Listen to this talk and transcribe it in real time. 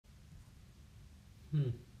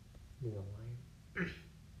You know why?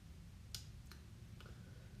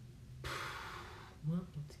 Well,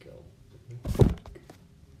 let's go.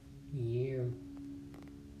 Year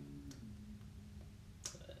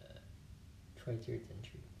 23rd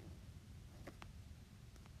century.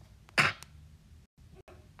 I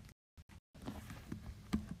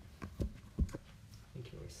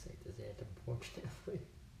can always cite this ad, unfortunately.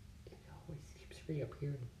 It always keeps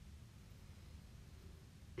reappearing.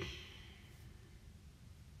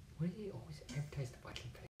 Why do they always advertise the watch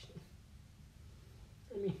infection?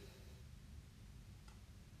 I mean,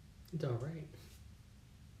 it's alright.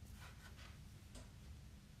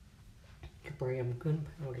 Abraham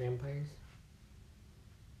gunpowder empires.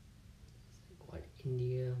 It's like what?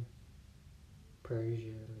 India,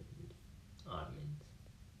 Persia, and Ottomans.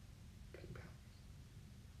 Gunpowder.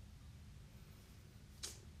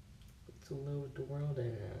 Let's load the world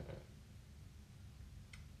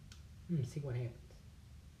and see what happens.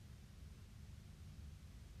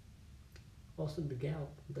 Also,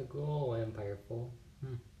 the Gaul Empire fall.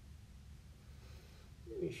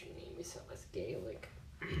 We should name myself as Gaelic.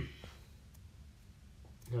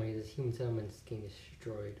 No, yeah, this human settlement's getting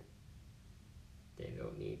destroyed. They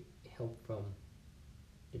don't need help from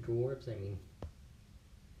the dwarves. I mean,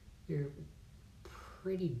 they're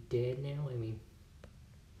pretty dead now. I mean,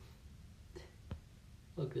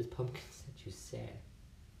 look at this pumpkin statue, sad.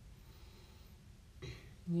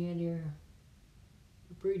 Yeah, they're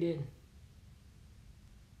pretty dead.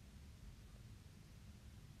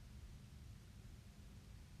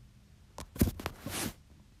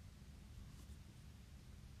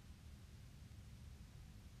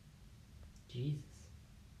 Jesus.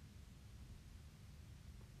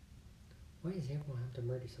 Why does everyone have to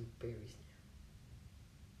murder some berries now?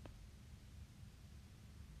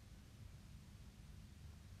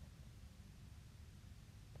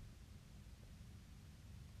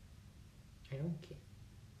 I don't care.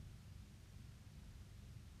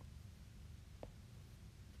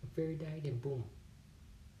 A fairy died and boom.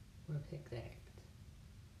 What the heck that happens?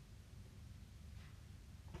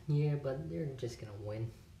 Yeah, but they're just gonna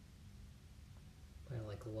win. By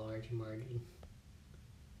like a large margin.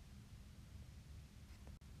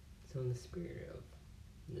 So in the spirit of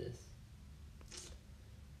this,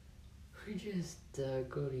 we just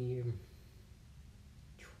go to year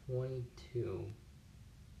 22.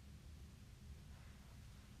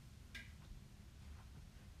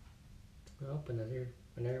 Oh, another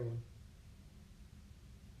one.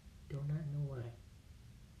 Do not know why.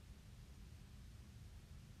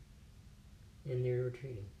 And they're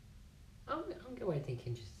retreating. I don't get why they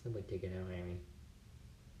can't just simply take it out. I mean,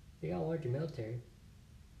 they got a larger military.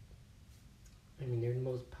 I mean, they're the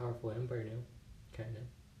most powerful empire now, kind of.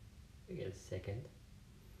 I guess second.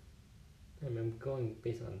 I mean, I'm going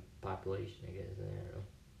based on population, I guess. I don't know.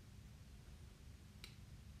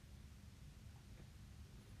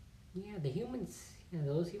 Yeah, the humans. Yeah,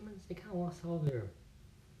 those humans. They kind of lost all their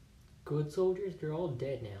good soldiers. They're all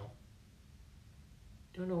dead now.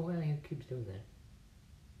 Don't know why he keeps doing that.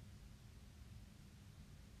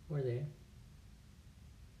 Where are they?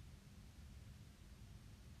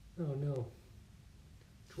 Oh no.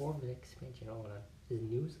 Dwarven expansion on. Is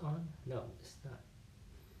news on? No, it's not.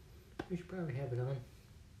 We should probably have it on.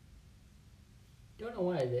 Don't know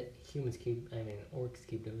why that orcs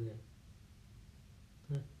keep doing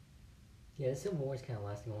it. Yeah, the Civil War is kind of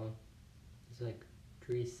lasting long. It's like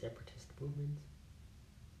 3 separatist movements.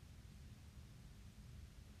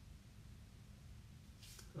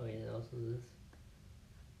 Oh yeah, also this.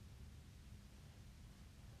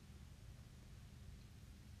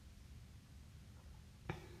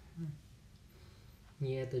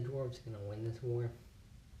 Yeah, the dwarves are gonna win this war.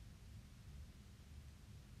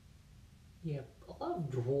 Yeah, a lot of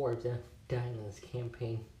dwarves have died in this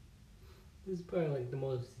campaign. This is probably like the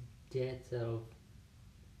most deaths of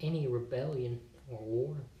any rebellion or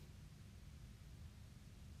war.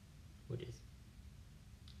 Which is,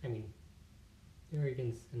 I mean, they're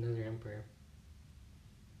against another empire.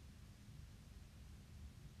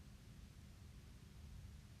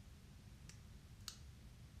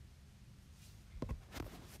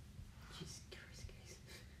 Jesus Christ, guys.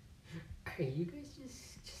 Are you guys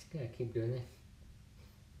just gonna keep doing that?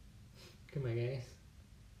 Come on, guys.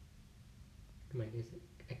 Come on, guys.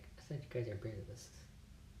 I said you guys are better than this.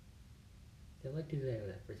 They like to do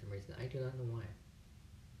that for some reason. I do not know why.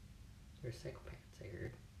 They're psychopaths, I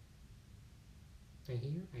heard. I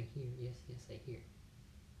hear, yes, I hear.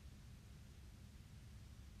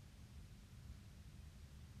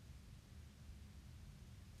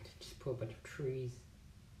 Just put a bunch of trees.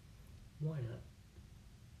 Why not?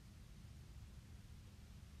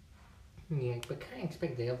 Yeah, but kind of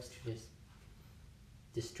expect the elves to just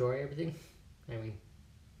destroy everything. I mean,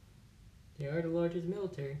 they are the largest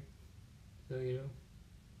military, so you know.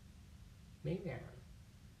 Maybe I don't know.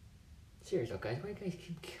 Seriously, guys, why do you guys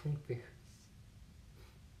keep killing fairies?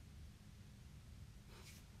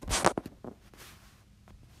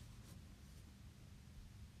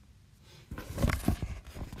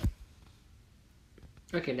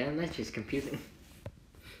 Okay, now that's just confusing.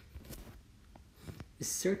 It's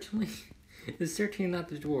certainly not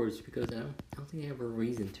the dwarves because I don't think they have a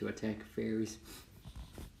reason to attack fairies.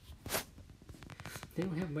 They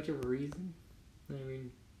don't have much of a reason. I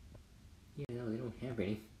mean, yeah, no, they don't have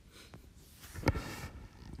any.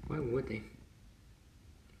 Why would they?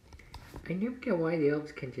 I never get why the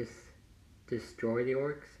elves can just destroy the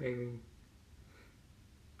orcs. I mean,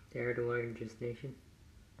 they're the largest nation.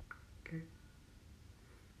 Okay.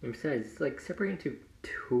 And besides, it's like separated into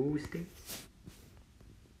 2 states.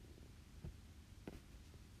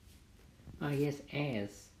 I guess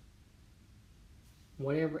as.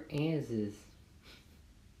 Whatever as is.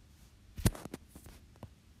 Oh,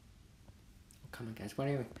 come on, guys.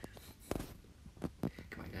 Whatever.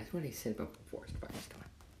 Come on, guys. What did I say about forest fires? Come on.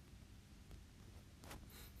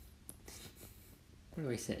 What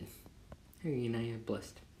do I say? Who are you now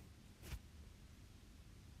blessed?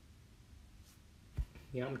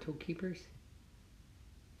 Yamato keepers?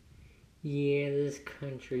 Yeah, this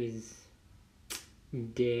country's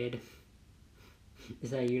dead.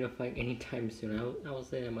 It's not unifying anytime soon. I will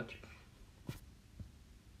say that much.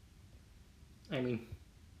 I mean,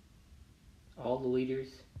 all the leaders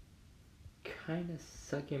kind of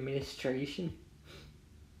suck administration.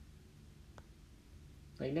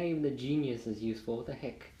 Like, not even the genius is useful. What the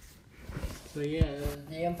heck? So yeah,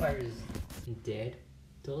 the empire is dead.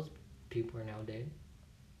 Those people are now dead.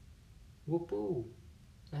 Whoop-oo.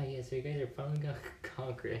 Ah yeah, so you guys are finally gonna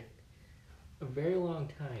conquer it. A very long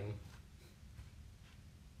time.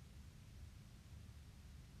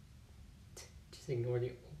 Just ignore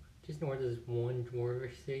this one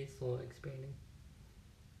dwarvish city slowly expanding.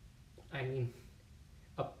 I mean,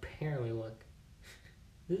 apparently, look.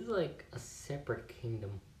 This is like a separate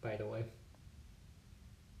kingdom, by the way.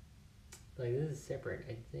 Like, this is separate,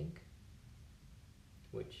 I think.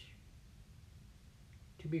 Which,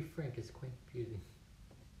 to be frank, is quite confusing.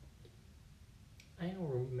 I don't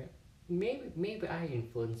remember. Maybe I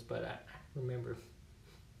influenced, but I don't remember.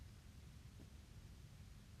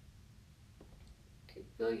 I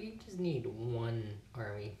feel like you just need one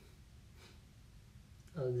army.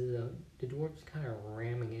 Oh, the dwarves kind of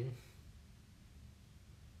ramming in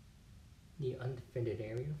the undefended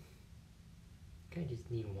area. I just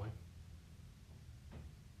need one.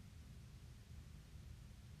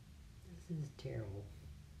 This is terrible.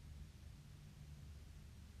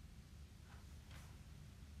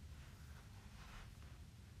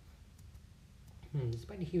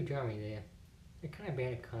 Despite the huge army, they're kind of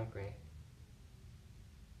bad at conquering.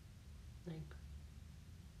 Like,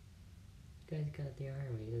 you guys got the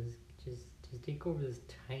army. Just take over this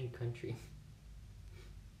tiny country.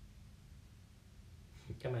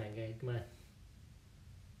 Come on, guys, come on.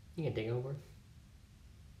 You can take over.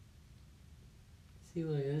 See,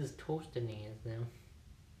 look, this is toasting hands now.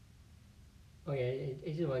 Oh yeah,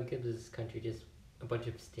 I just want to give this country just a bunch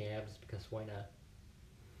of stabs because why not?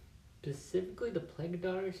 Specifically the plague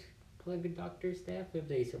doctor staff, if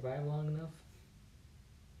they survive long enough.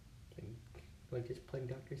 Like just plague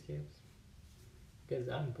doctor stabs. Because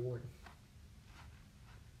I'm bored.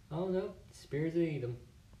 Oh no, spears will eat them.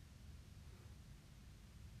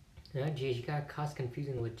 Oh geez, you gotta cause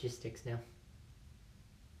confusing logistics now.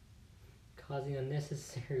 Causing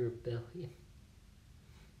unnecessary rebellion.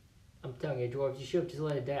 I'm telling you, dwarves, you should have just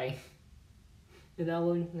let it die. And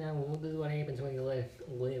now this is what happens when you let it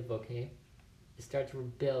live, okay? It starts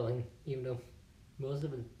rebelling, even though most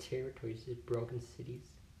of the territory is just broken cities.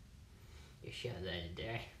 You should have let it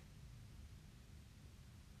die.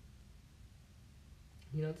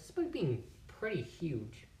 You know, despite being pretty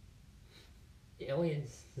huge, it only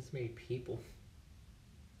has this many people.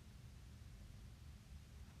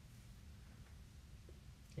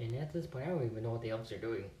 And at this point, I don't even know what the elves are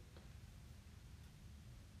doing.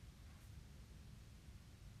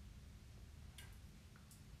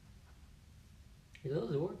 Are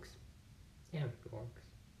those orcs? Yeah, orcs.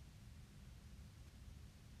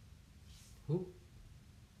 Who?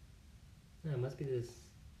 No, it must be this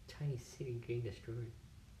tiny city getting destroyed.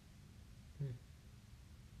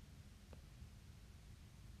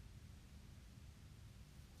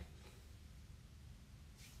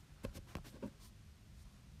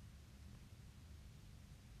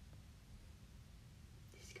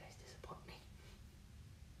 These guys disappoint me.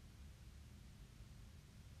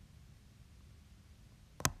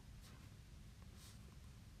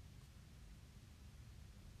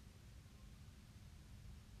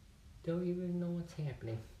 don't even know what's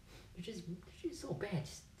happening. They're just so bad.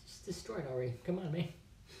 Just destroy it already. Come on, man.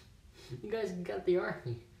 You guys got the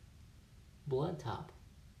army. Blood Top.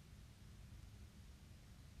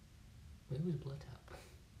 Wait, who's Blood Top?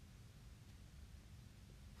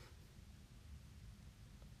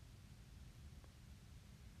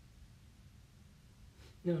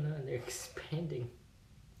 No, they're expanding.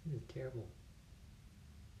 This is terrible.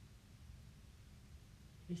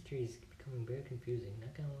 History is becoming very confusing,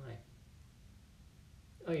 not gonna lie.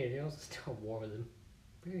 Oh yeah, they also start a war with them.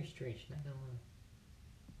 Very strange, not gonna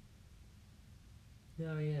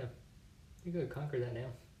lie. Oh yeah, you're gonna conquer that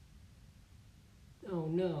now. Oh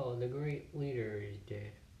no, the great leader is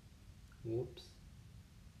dead. Whoops.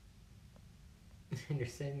 And they're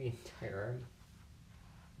sending the entire army.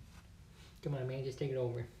 Come on, man, just take it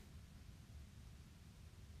over.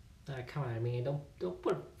 Come on, man, don't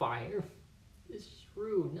put fire. This is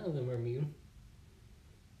rude. None of them are immune.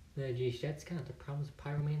 Geez, that's kind of the problem with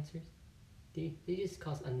pyromancers. They just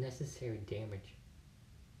cause unnecessary damage.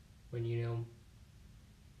 When you know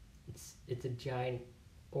it's a giant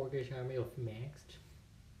orcish army of maxed.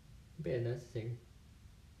 A bit unnecessary.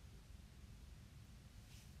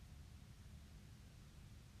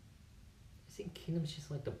 I think kingdoms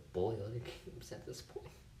just like to bully other kingdoms at this point.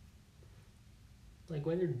 Like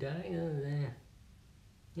when they're dying,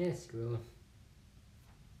 yeah, screw 'em.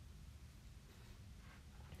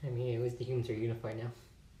 I mean, at least the humans are unified now,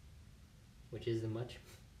 which isn't much.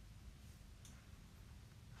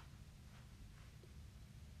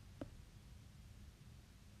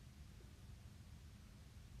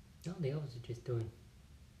 No, the elves are just doing,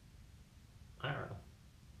 I don't know,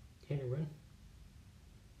 hit and run.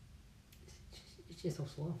 It's just so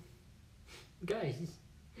slow. Guys,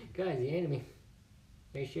 the enemy.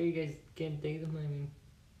 Are you sure you guys can't take them? I mean,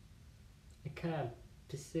 I kind of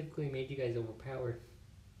specifically made you guys overpowered.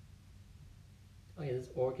 Oh yeah, this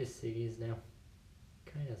Orcus city is now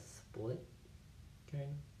kind of split. Kind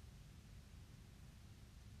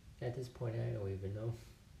of. At this point, I don't even know.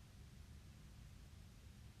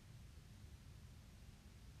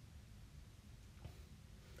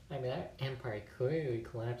 I mean, that empire clearly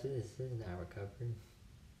collapses. This is not recovering.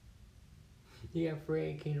 Yeah,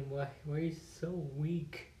 Frey Kingdom, why are you so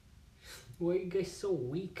weak? Why are you guys so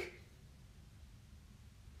weak?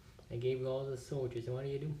 I gave you all the soldiers, and what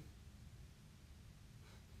do? It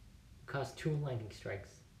cost 2 lightning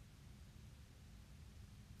strikes.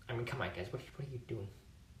 I mean, come on, guys, what are you doing?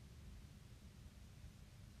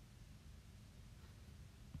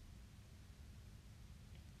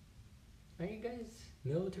 Are you guys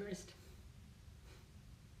militarist?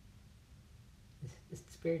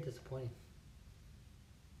 It's very disappointing.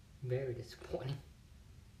 Very disappointing.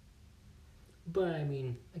 But I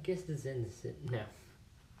mean, I guess this ends it now.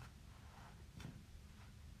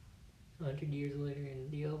 100 years later,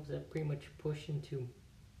 and the elves have pretty much pushed into.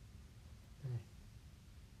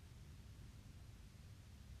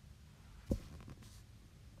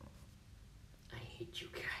 I hate you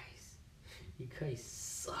guys. You guys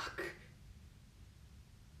suck.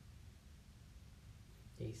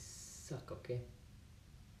 They suck, okay?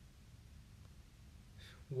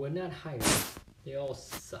 We're not hired. They all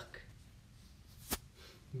suck.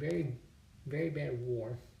 Very, very bad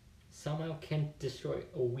war. Somehow can't destroy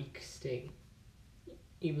a weak state.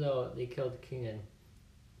 Even though they killed the king and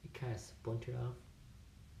it kind of splintered off.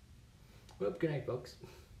 Well, good night, folks.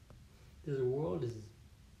 This world is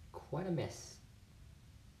quite a mess.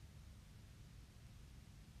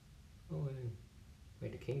 Oh,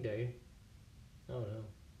 wait, the king died. Oh no.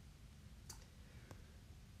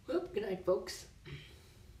 Well, good night, folks.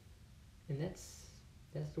 And that's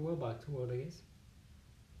the worldbox world, I guess.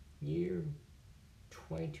 Year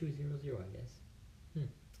 2200, I guess.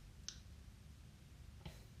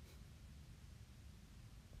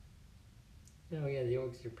 Oh yeah, the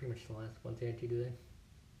orcs are pretty much the last ones they had to do that.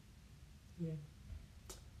 Yeah.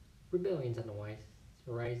 Rebellion's on the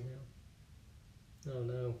rise now. Oh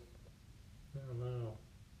no. Oh no.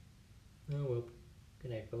 Oh well.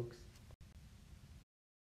 Good night, folks.